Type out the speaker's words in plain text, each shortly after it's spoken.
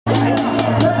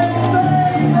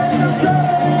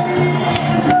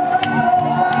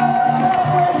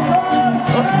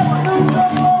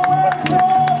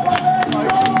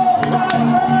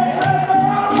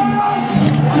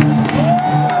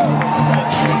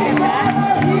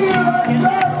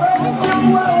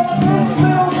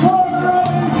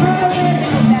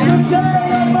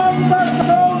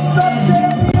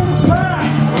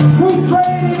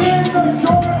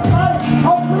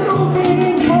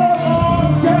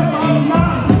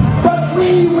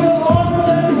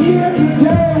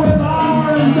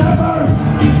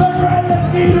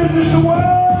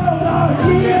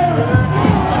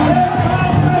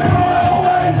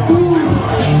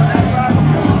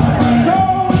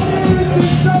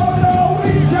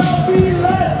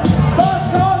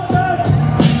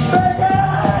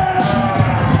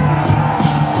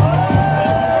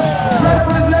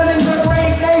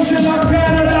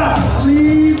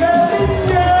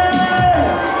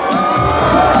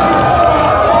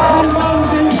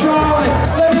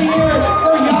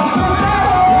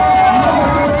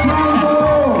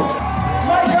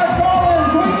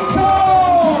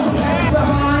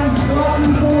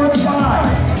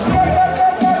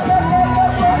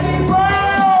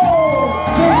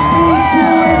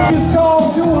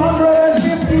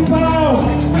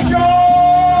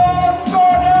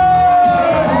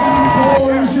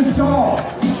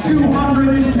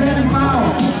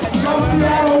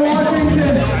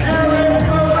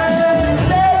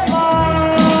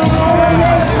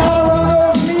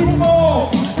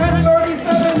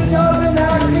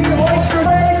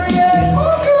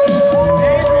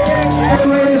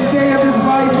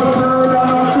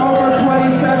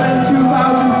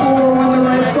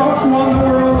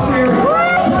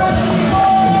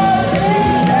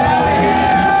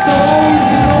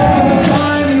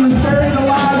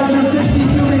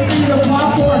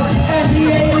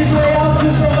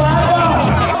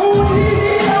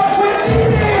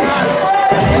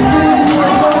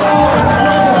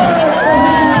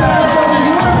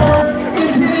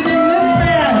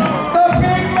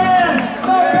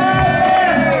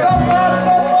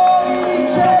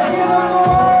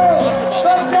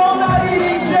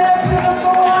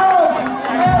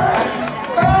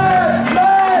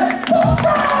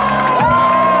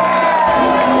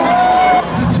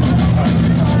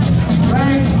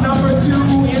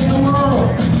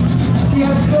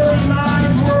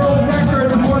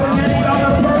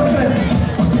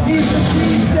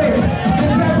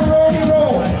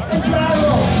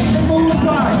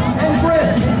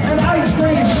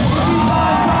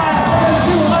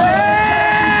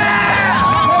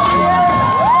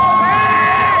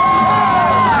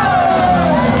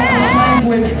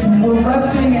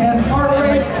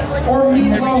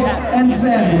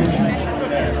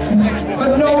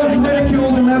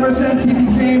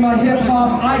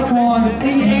icon.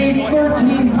 He ate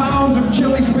 13 pounds of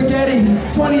chili spaghetti,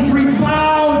 23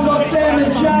 pounds of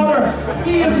salmon chowder.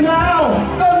 He is now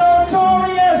the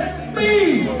notorious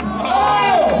B.O.B.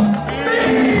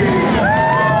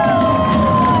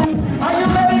 Are you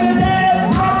ready to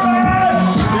dance, Brooklyn?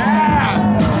 Yeah!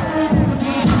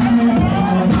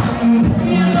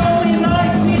 He is only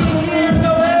 19 years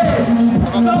of age.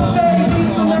 Some say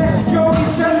he's the next Joey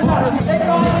Chestnut. They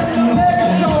call him the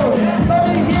Megatoad. Let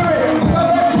me hear it for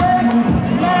the great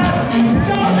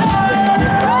Megatoad!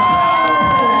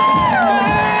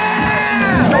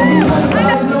 So he once had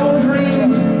his own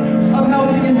dreams of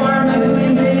helping environmentally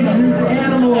engaged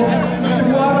animals to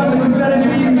go out on the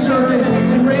competitive eating circuit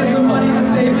and raise the money to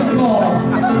save us all.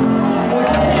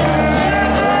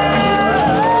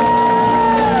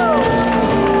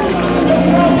 The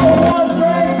number one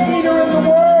ranked eater in the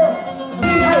world.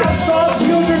 He has Salt's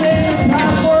username and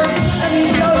password, and he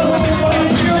does what he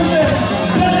chooses.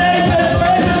 The name is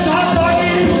famous hot dog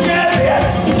eating champion,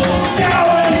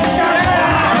 Joey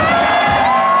Chestnut!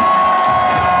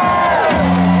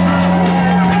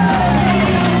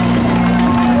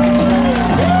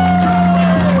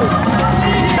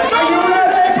 Are you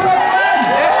ready, Brooklyn?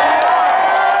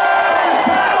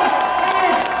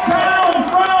 Count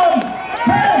from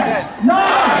 10,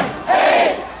 9,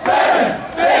 8, 7,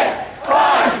 6,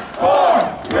 5, 4,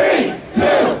 3, 2,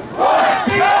 1,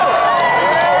 go!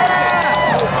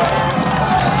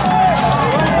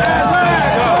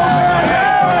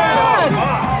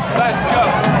 Let's go.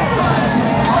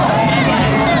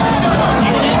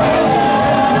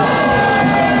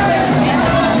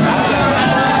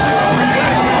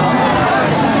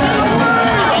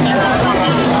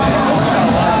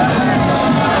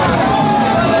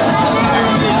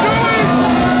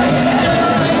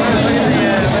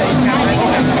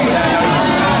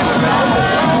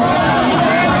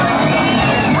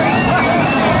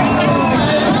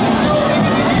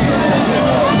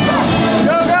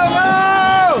 Go, go, go!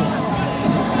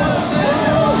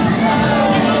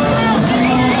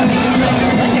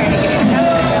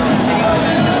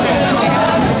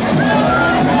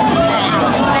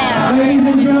 Ladies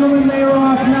and gentlemen, they are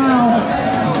off now.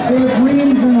 Their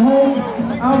dreams and hope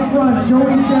out front.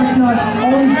 Joey Chestnut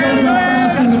always goes out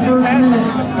fast in the first minute,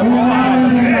 and we're now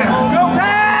ending now. Go,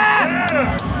 Pat!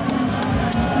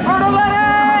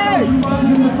 Bertoletti! He runs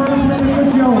in the first minute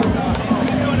with Joey.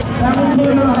 That would put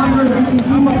him at 100 if he can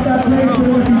keep up that pace, but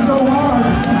it would be so hard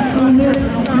in this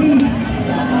heat.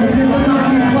 It's in the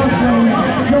 90-plus range.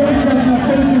 Joey Chestnut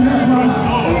facing that front.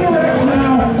 T-Rex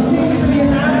now seems to be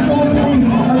an absolutely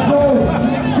a goal.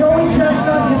 Joey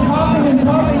Chestnut is hopping and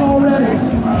popping already.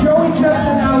 Joey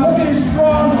Chestnut now, look at his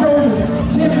strong shoulders.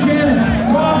 Tim Janis,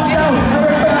 Bob Stout,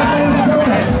 Eric Backlund,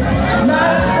 Joey.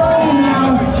 Matt Stone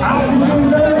now is doing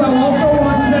very well, also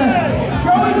on 10.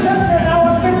 Joey Chestnut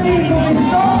now on 15, moving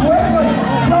so quickly.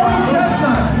 Joey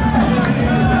Chestnut.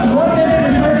 1 minute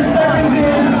and 30 seconds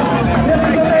in. This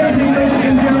is amazing, ladies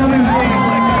and gentlemen.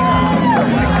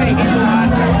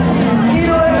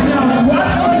 T-Rex now,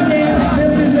 watch them dance.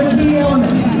 This is a key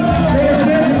element. They are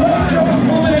dancing. Look at Joey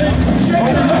moving it,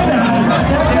 shaking the foot down.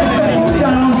 That gets the foot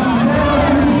down. Now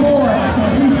to move forward.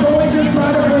 He's going to try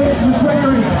to break his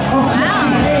record of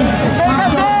 68.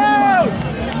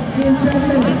 In 10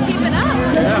 minutes. Keeping up.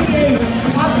 68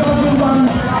 hot dogs and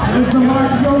buns is the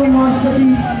mark Joey wants to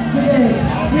beat today.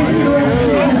 T-Rex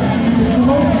Janis is the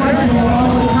most likely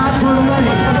along with Pat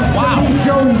Bertoletti to beat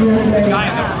Joey here today.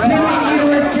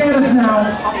 T-Rex Janis now.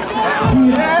 He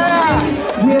is dunking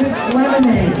with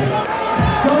lemonade.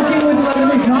 Dunking with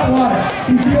lemonade, not water.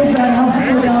 He feels that helps it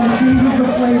go down, changes the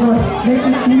flavor, makes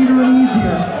it sweeter and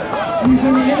easier. He's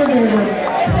an innovator,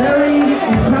 very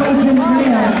intelligent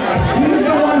man. He's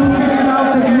the one who figured out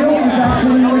that milk is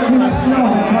actually liquid snow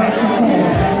in parts of cold.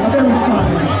 Very fun.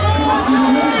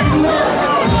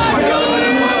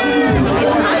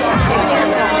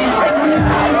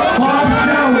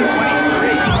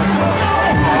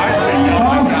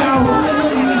 Bob Stout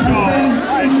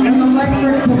has been an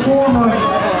electric performer.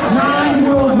 9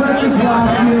 world records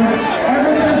last year.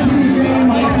 Ever since he became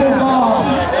Uncle Bob,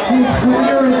 his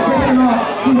career has taken off.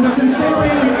 He was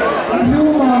considering a new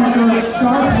moniker,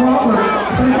 Darth Roberts,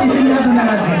 but he didn't have an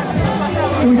imagine.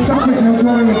 So he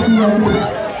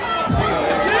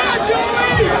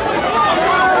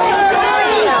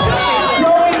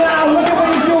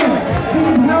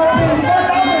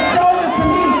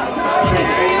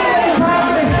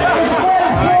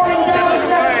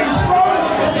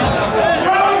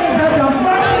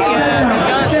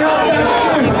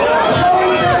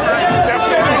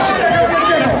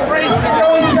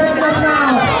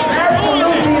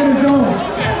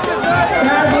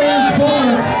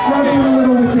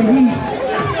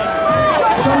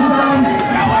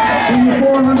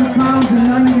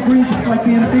like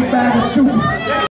being a big bag of soup.